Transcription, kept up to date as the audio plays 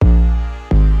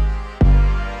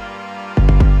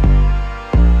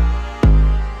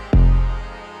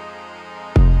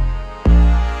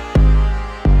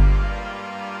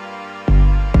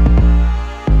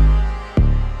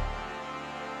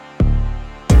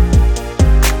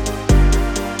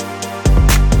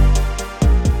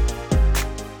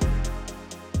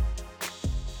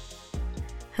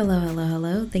Hello, hello,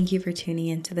 hello. Thank you for tuning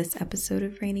into this episode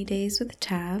of Rainy Days with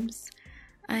Tabs.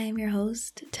 I am your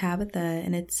host, Tabitha,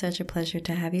 and it's such a pleasure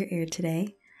to have your ear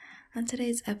today. On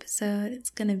today's episode,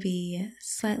 it's going to be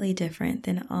slightly different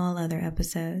than all other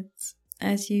episodes.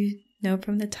 As you know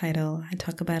from the title, I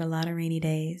talk about a lot of rainy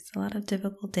days, a lot of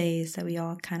difficult days that we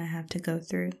all kind of have to go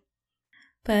through.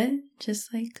 But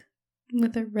just like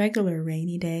with a regular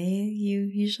rainy day, you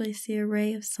usually see a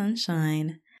ray of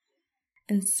sunshine.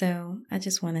 And so I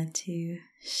just wanted to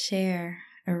share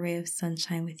a ray of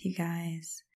sunshine with you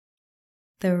guys.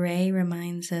 The ray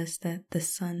reminds us that the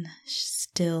sun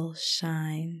still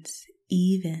shines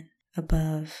even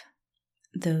above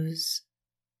those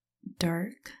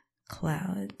dark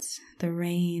clouds. The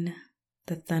rain,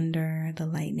 the thunder, the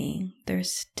lightning,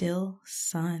 there's still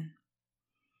sun.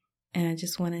 And I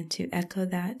just wanted to echo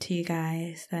that to you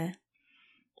guys, that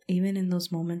even in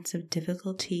those moments of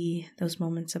difficulty, those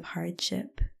moments of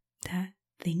hardship, that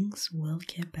things will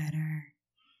get better.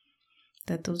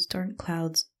 That those dark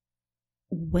clouds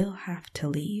will have to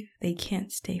leave. They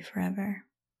can't stay forever.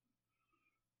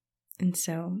 And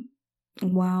so,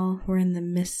 while we're in the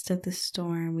midst of the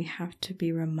storm, we have to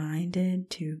be reminded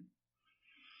to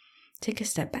take a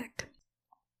step back,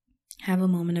 have a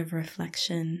moment of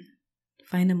reflection,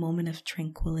 find a moment of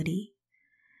tranquility,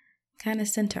 kind of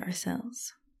center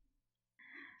ourselves.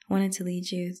 I wanted to lead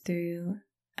you through,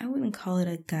 I wouldn't call it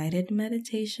a guided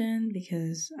meditation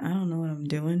because I don't know what I'm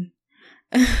doing.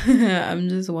 I'm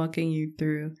just walking you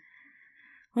through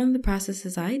one of the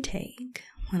processes I take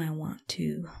when I want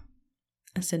to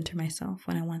center myself,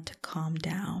 when I want to calm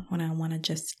down, when I want to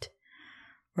just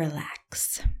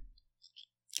relax.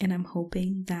 And I'm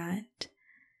hoping that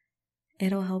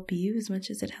it'll help you as much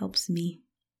as it helps me.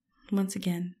 Once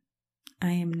again,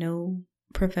 I am no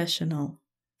professional,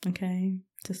 okay?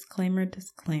 Disclaimer.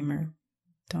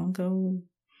 Don't go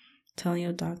telling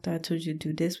your doctor I told you to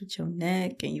do this with your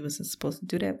neck and you wasn't supposed to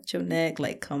do that with your neck.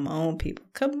 Like, come on, people.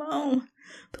 Come on.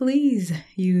 Please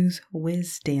use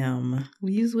wisdom.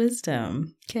 We use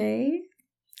wisdom. Okay?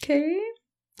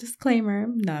 Disclaimer,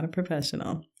 I'm not a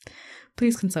professional.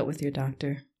 Please consult with your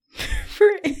doctor for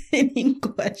any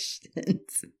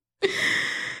questions.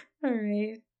 All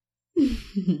right.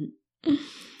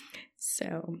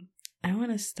 So, I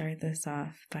want to start this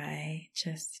off by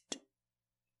just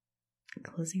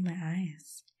closing my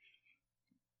eyes.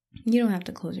 You don't have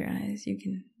to close your eyes. You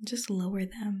can just lower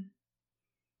them.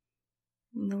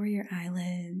 Lower your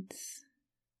eyelids.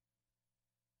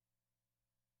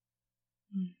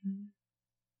 I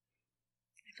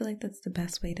feel like that's the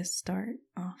best way to start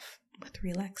off with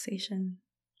relaxation.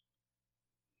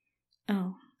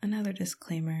 Oh, another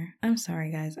disclaimer. I'm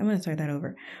sorry, guys. I'm going to start that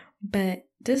over. But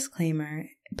disclaimer,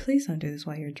 please don't do this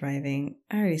while you're driving.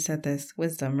 I already said this.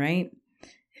 Wisdom, right?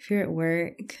 If you're at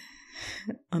work,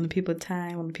 on the people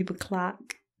time, on the people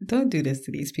clock, don't do this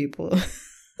to these people.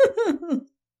 You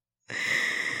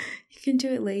can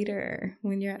do it later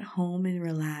when you're at home and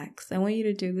relax. I want you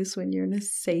to do this when you're in a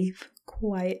safe,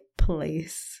 quiet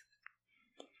place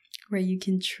where you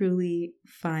can truly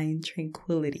find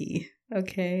tranquility,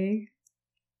 okay?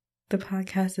 The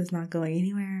podcast is not going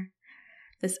anywhere.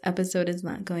 This episode is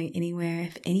not going anywhere.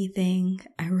 If anything,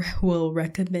 I will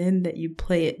recommend that you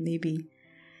play it maybe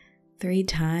 3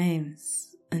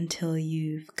 times until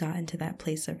you've gotten to that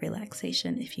place of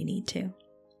relaxation if you need to.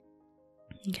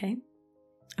 Okay,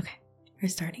 we're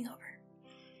starting over.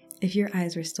 If your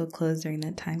eyes were still closed during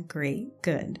that time, great,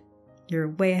 good. You're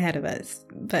way ahead of us.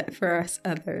 But for us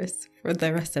others, for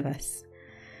the rest of us,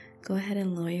 go ahead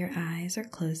and lower your eyes or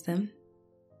close them.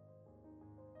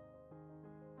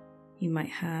 You might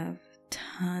have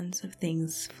tons of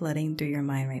things flooding through your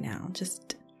mind right now.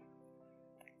 Just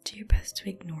do your best to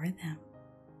ignore them.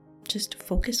 Just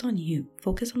focus on you.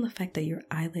 Focus on the fact that your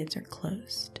eyelids are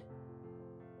closed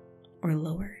or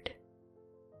lowered.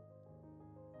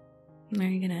 Now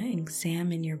you're going to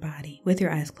examine your body with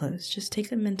your eyes closed. Just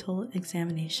take a mental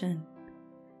examination.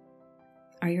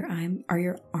 Are your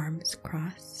arms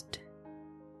crossed?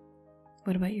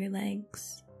 What about your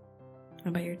legs? What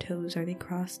about your toes? Are they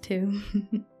crossed too?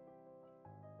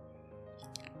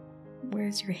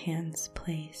 Where's your hands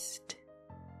placed?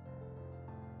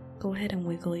 Go ahead and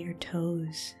wiggle your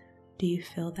toes. Do you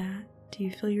feel that? Do you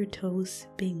feel your toes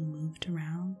being moved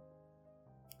around?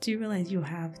 Do you realize you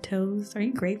have toes? Are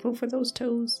you grateful for those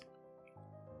toes?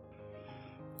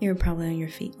 You're probably on your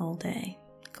feet all day.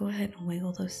 Go ahead and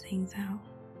wiggle those things out.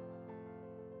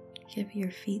 Give your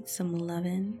feet some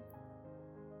loving.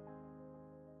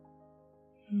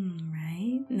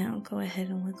 Right, now go ahead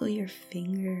and wiggle your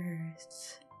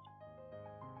fingers.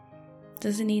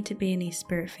 Doesn't need to be any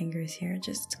spirit fingers here,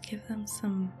 just give them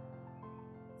some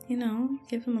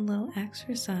give them a little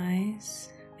exercise.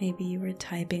 Maybe you were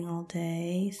typing all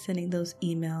day, sending those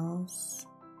emails,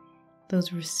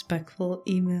 those respectful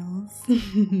emails.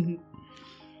 And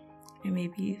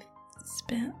maybe you've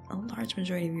spent a large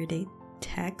majority of your day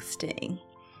texting.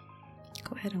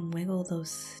 Go ahead and wiggle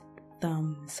those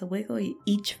thumbs. So wiggle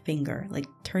each finger, like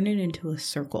turn it into a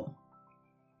circle.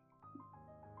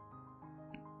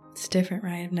 It's different,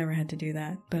 right? I've never had to do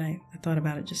that, but I thought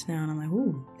about it just now and I'm like,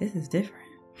 ooh, this is different.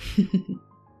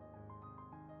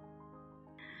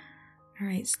 All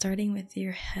right, starting with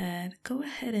your head, go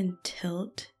ahead and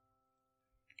tilt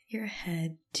your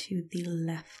head to the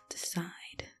left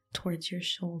side towards your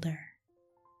shoulder.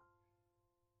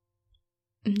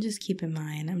 And just keep in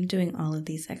mind, I'm doing all of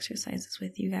these exercises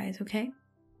with you guys, okay?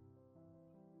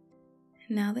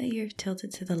 Now that you're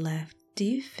tilted to the left, do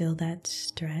you feel that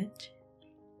stretch?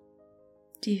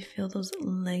 Do you feel those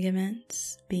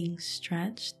ligaments being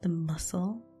stretched, the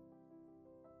muscle?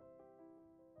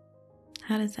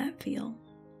 How does that feel?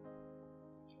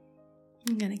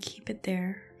 I'm going to keep it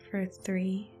there for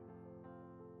 3,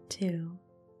 2,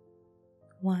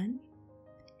 1.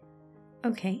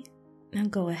 Okay, now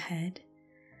go ahead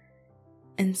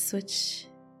and switch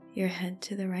your head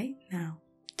to the right now.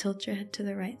 Tilt your head to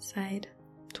the right side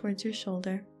towards your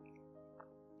shoulder.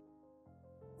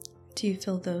 Do you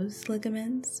feel those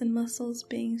ligaments and muscles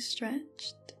being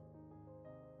stretched?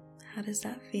 How does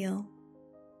that feel?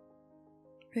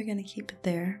 We're going to keep it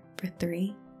there for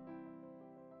 3,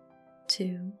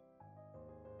 2,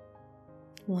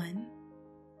 1.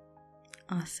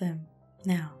 Awesome.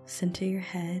 Now, center your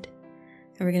head,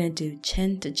 and we're going to do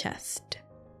chin to chest.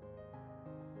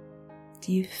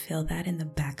 Do you feel that in the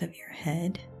back of your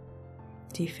head?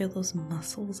 Do you feel those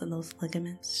muscles and those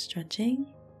ligaments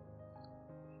stretching?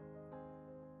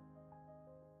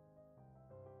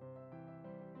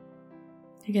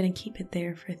 You're going to keep it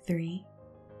there for 3,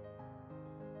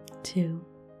 2,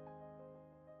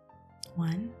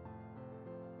 1.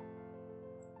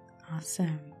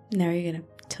 Awesome. Now you're going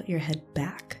to tilt your head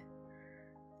back.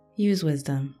 Use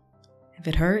wisdom. If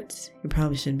it hurts, you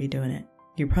probably shouldn't be doing it.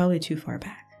 You're probably too far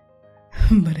back.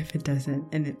 But if it doesn't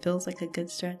and it feels like a good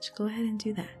stretch, go ahead and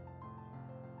do that.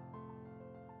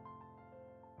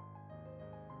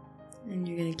 And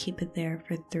you're going to keep it there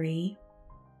for 3,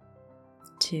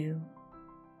 2,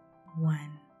 1.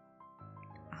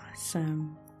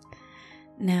 Awesome.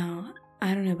 Now,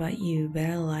 I don't know about you, but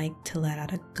I like to let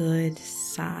out a good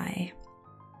sigh.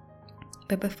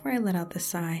 But before I let out the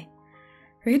sigh,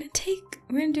 we're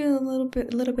gonna do a little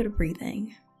bit of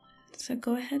breathing. So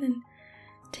go ahead and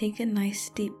take a nice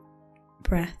deep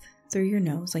breath through your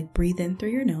nose, like breathe in through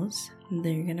your nose, and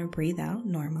then you're gonna breathe out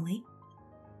normally.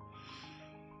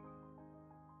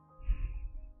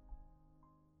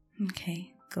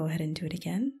 Okay, go ahead and do it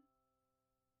again.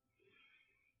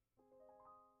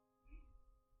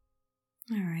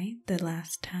 All right, the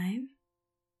last time.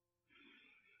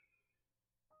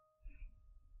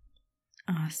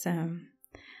 Awesome.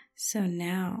 So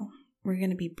now we're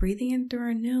going to be breathing in through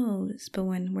our nose, but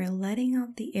when we're letting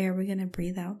out the air, we're going to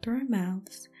breathe out through our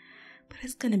mouths, but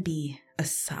it's going to be a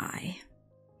sigh.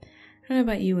 I don't know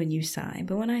about you when you sigh,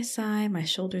 but when I sigh, my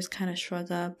shoulders kind of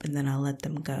shrug up and then I'll let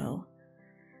them go.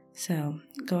 So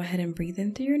go ahead and breathe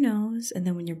in through your nose, and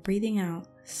then when you're breathing out,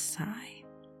 sigh.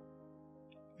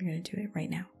 We're going to do it right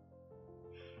now.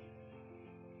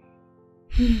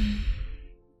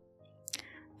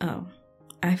 Oh,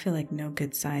 I feel like no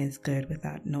good sigh is good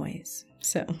without noise.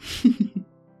 So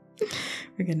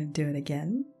we're going to do it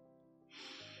again.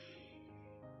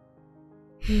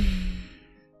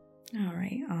 All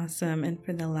right, awesome. And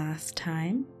for the last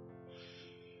time.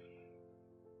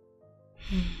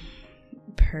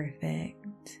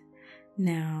 Perfect.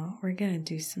 Now we're going to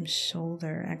do some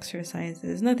shoulder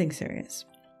exercises. Nothing serious.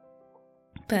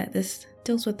 But this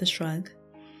deals with the shrug.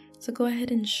 So go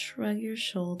ahead and shrug your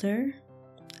shoulder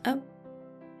up,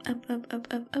 up, up, up,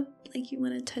 up, up, like you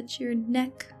want to touch your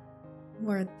neck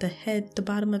or the head, the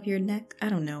bottom of your neck. I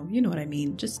don't know. You know what I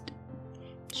mean. Just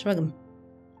shrug them.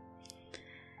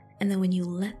 And then when you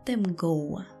let them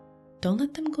go, don't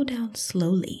let them go down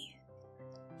slowly.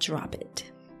 Drop it.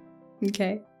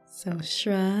 Okay? So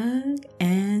shrug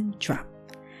and drop.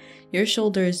 Your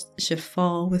shoulders should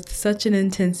fall with such an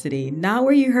intensity, not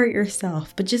where you hurt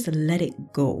yourself, but just let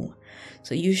it go.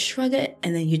 So you shrug it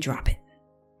and then you drop it.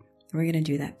 We're going to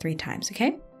do that 3 times,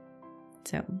 okay?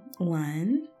 So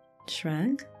 1,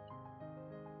 shrug,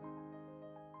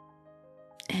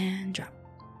 and drop.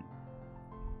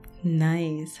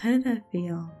 Nice. How did that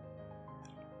feel?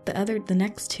 The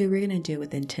next 2 we're going to do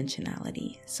with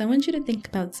intentionality. So I want you to think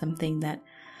about something that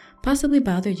possibly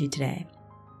bothered you today.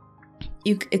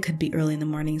 It could be early in the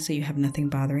morning, so you have nothing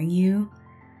bothering you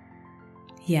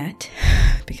yet,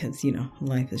 because,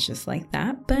 life is just like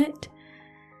that. But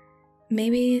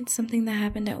maybe it's something that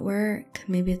happened at work.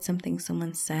 Maybe it's something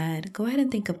someone said. Go ahead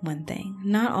and think of one thing.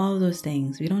 Not all of those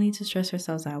things. We don't need to stress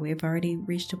ourselves out. We've already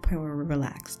reached a point where we're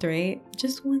relaxed, right?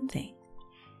 Just one thing.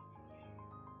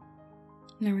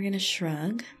 Now we're going to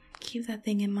shrug. Keep that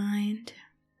thing in mind.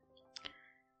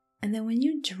 And then when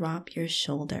you drop your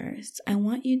shoulders, I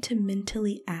want you to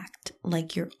mentally act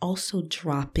like you're also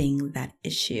dropping that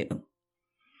issue.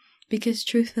 Because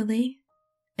truthfully,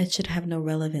 it should have no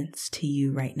relevance to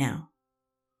you right now.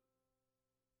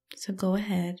 So go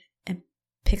ahead and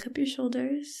pick up your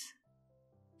shoulders,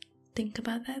 think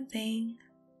about that thing,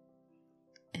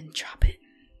 and drop it.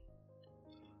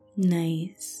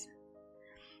 Nice.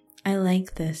 I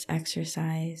like this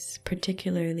exercise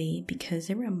particularly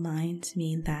because it reminds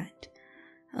me that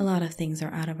a lot of things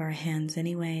are out of our hands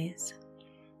anyways.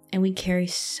 And we carry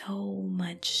so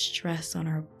much stress on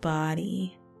our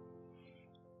body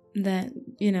that,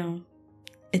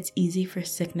 it's easy for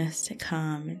sickness to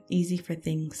come and easy for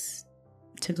things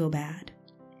to go bad.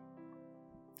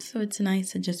 So it's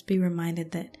nice to just be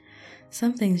reminded that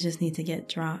some things just need to get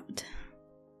dropped.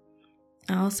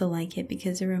 I also like it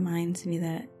because it reminds me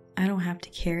that I don't have to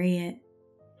carry it.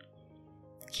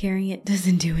 Carrying it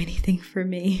doesn't do anything for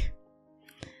me.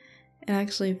 It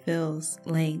actually feels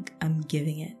like I'm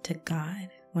giving it to God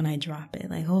when I drop it.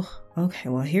 Like, oh, okay,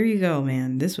 well, here you go,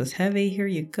 man. This was heavy. Here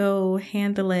you go.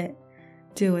 Handle it.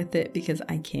 Deal with it because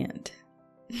I can't.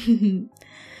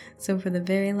 So for the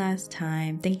very last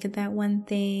time, think of that one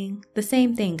thing. The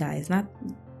same thing, guys. Not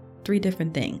 3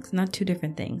 different things. Not 2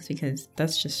 different things because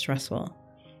that's just stressful.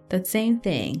 That same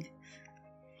thing.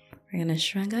 We're going to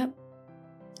shrug up,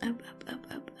 up,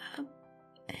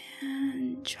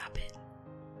 and drop it.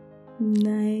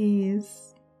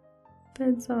 Nice.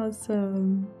 That's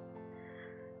awesome.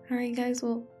 All right, guys.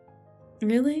 Well,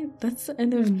 really? That's the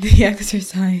end of the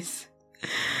exercise.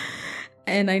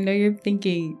 And I know you're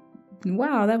thinking,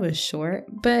 wow, that was short.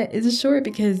 But it's short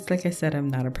because, like I said, I'm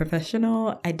not a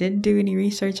professional. I didn't do any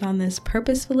research on this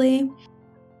purposefully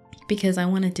because I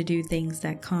wanted to do things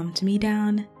that calmed me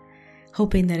down,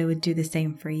 hoping that it would do the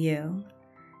same for you.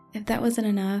 If that wasn't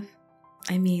enough,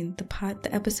 the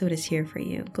episode is here for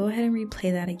you. Go ahead and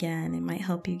replay that again. It might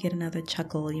help you get another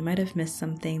chuckle. You might have missed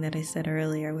something that I said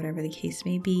earlier, whatever the case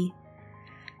may be.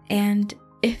 And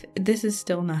if this is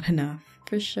still not enough,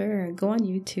 for sure, go on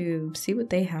YouTube, see what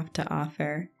they have to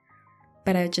offer.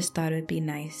 But I just thought it would be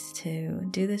nice to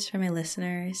do this for my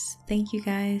listeners. Thank you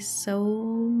guys so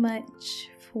much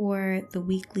for the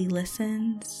weekly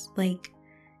listens. Like,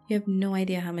 you have no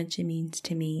idea how much it means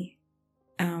to me.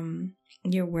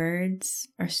 Your words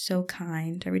are so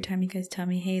kind. Every time you guys tell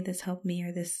me, hey, this helped me,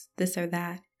 or this or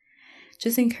that,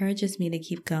 just encourages me to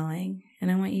keep going. And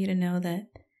I want you to know that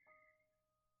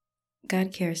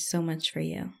God cares so much for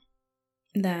you.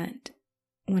 That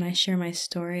when I share my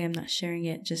story, I'm not sharing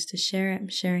it just to share it. I'm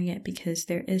sharing it because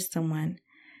there is someone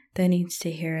that needs to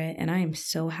hear it. And I am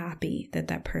so happy that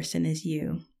that person is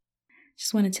you.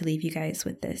 Just wanted to leave you guys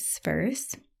with this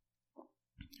verse.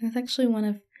 It's actually one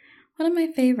of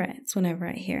my favorites whenever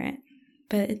I hear it,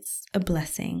 but it's a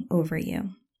blessing over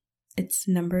you. It's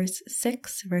Numbers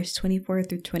 6, verse 24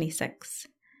 through 26.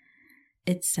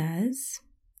 It says,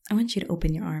 I want you to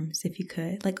open your arms if you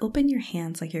could. Like, open your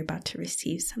hands like you're about to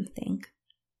receive something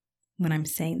when I'm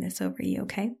saying this over you,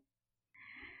 okay?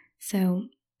 So,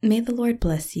 may the Lord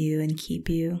bless you and keep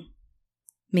you.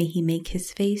 May he make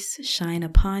his face shine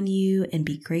upon you and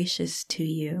be gracious to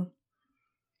you.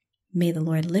 May the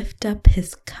Lord lift up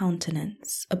his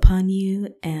countenance upon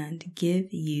you and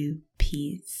give you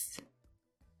peace.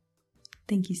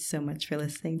 Thank you so much for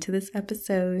listening to this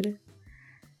episode.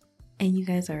 And you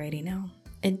guys already know,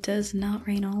 it does not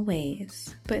rain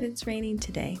always, but it's raining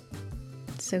today.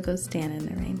 So go stand in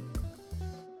the rain.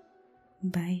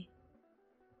 Bye.